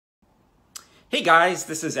Hey guys,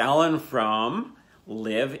 this is Alan from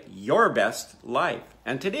Live Your Best Life.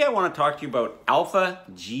 And today I want to talk to you about alpha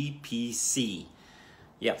GPC.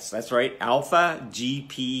 Yes, that's right, alpha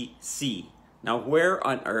GPC. Now, where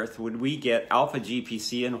on earth would we get alpha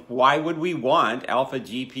GPC and why would we want alpha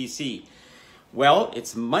GPC? Well,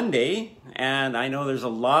 it's Monday and I know there's a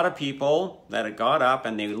lot of people that have got up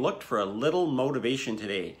and they looked for a little motivation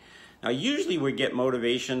today. Now, usually we get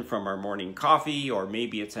motivation from our morning coffee, or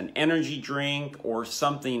maybe it's an energy drink or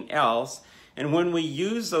something else. And when we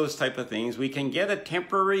use those type of things, we can get a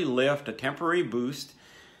temporary lift, a temporary boost,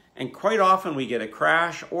 and quite often we get a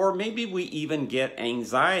crash, or maybe we even get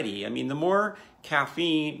anxiety. I mean, the more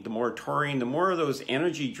caffeine, the more taurine, the more of those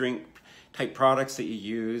energy drink type products that you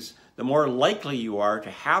use, the more likely you are to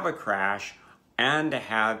have a crash and to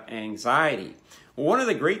have anxiety. One of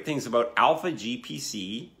the great things about alpha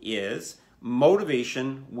GPC is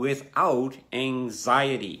motivation without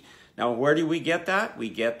anxiety. Now, where do we get that? We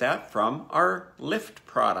get that from our Lift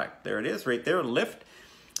product. There it is right there. Lift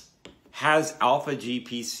has alpha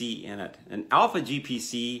GPC in it. And alpha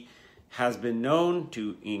GPC has been known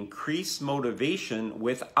to increase motivation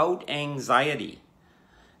without anxiety.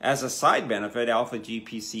 As a side benefit, alpha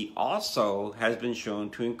GPC also has been shown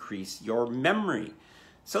to increase your memory.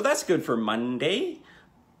 So that's good for Monday,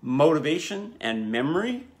 motivation and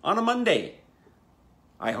memory on a Monday.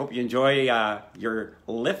 I hope you enjoy your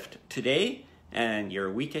lift today and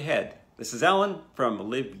your week ahead. This is Alan from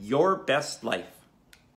Live Your Best Life.